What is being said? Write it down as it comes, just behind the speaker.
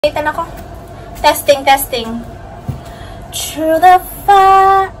Waitan ako. Testing, testing. Through the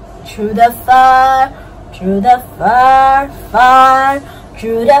fire, through the fire, through the fire, fire,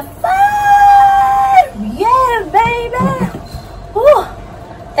 through the fire. Yeah, baby. Woo.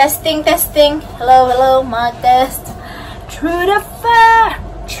 Testing, testing. Hello, hello, my test. Through the fire,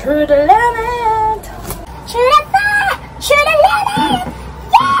 through the limit. Through the fire, through the limit.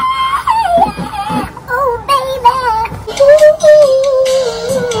 Yeah, oh baby.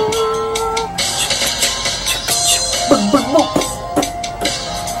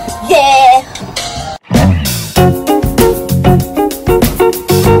 Yeah.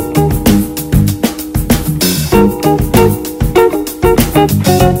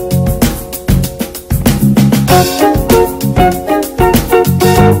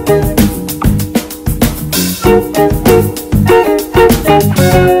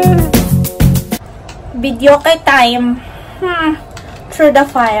 Video kay time. Through the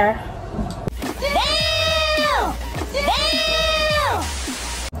fire.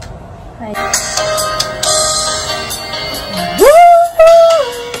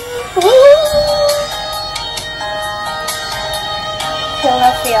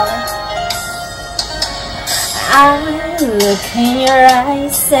 Feel. I look in your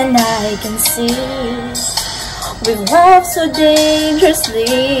eyes and I can see we've loved so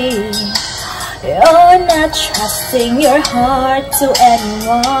dangerously. You're not trusting your heart to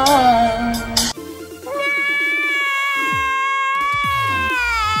anyone.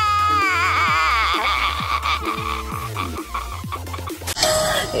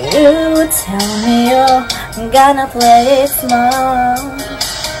 You tell me you're gonna play it smart.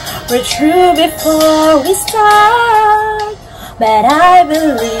 We're true before we start, but I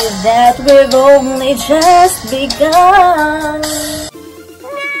believe that we've only just begun.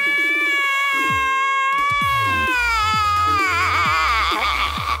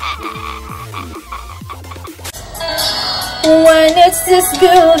 When it's this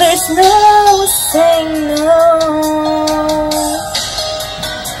good, there's no saying no.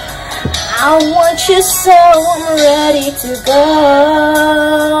 I want you so I'm ready to go.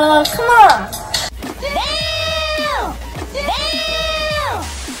 Come on.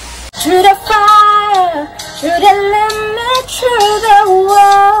 Through the fire, through the limit, through the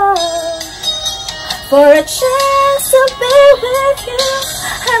wall. For a chance to be with you,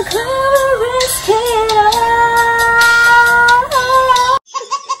 I'm gonna risk it all.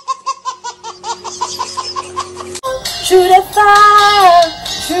 Through the fire,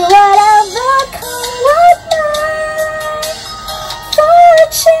 through whatever come what might. For a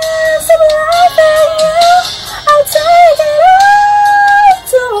chance of loving you, I'll take it all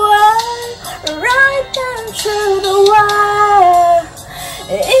to wire. Right down through the wire,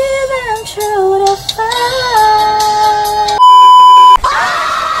 even through the fire.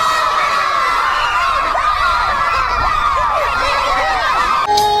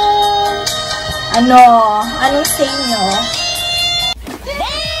 Anong say nyo?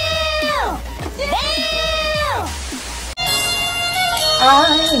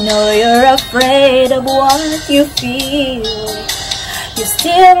 I know you're afraid of what you feel. You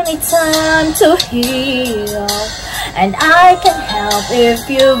still need time to heal, and I can help if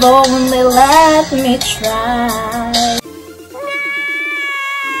you've only let me try.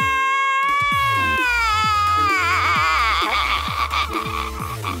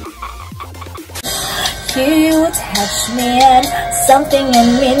 You touch me and something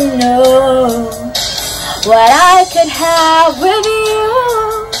in me knows what I could have with you.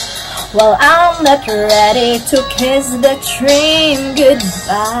 Well, I'm not ready to kiss the dream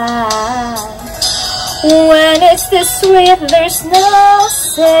goodbye. When it's this sweet, there's no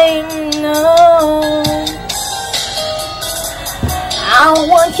saying no. I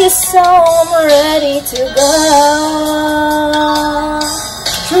want you so I'm ready to go.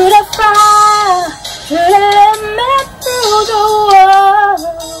 Through the fire, through the limit, through the wall.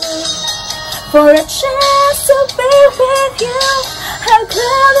 For a chance to be with you, I'm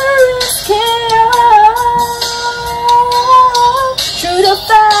gonna risk it all. Through the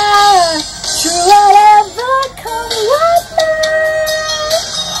fire, through whatever come what might.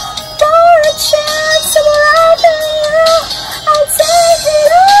 For a chance of loving you, I'll take it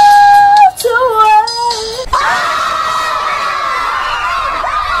all to win.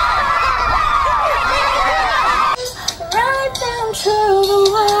 Right down through the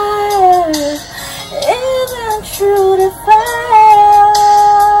wire, even through the fire.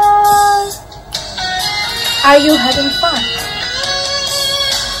 Are you having fun?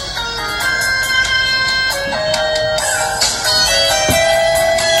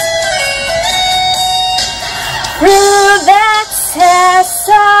 Through that test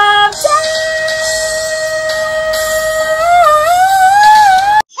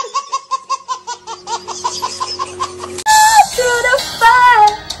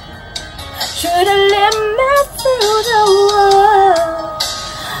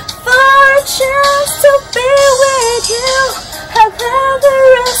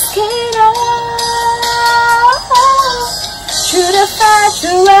risk it all. Through the fire,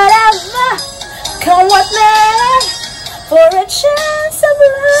 through whatever, come what may, for a chance of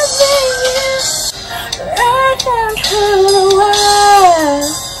loving you. Right down through the wire,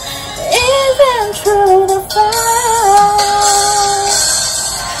 even through the fire.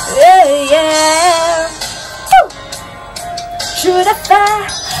 Yeah, yeah. Woo! Through the fire,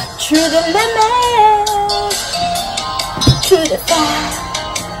 through the limit. Through the fire,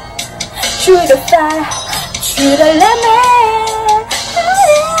 through the fire, through the limit.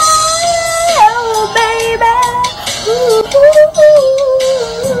 Oh, baby. Ooh, ooh, ooh.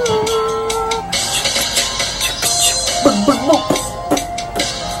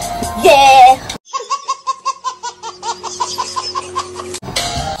 Yeah.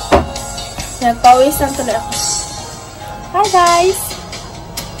 Nagpawisan tuloy ako. Hi guys.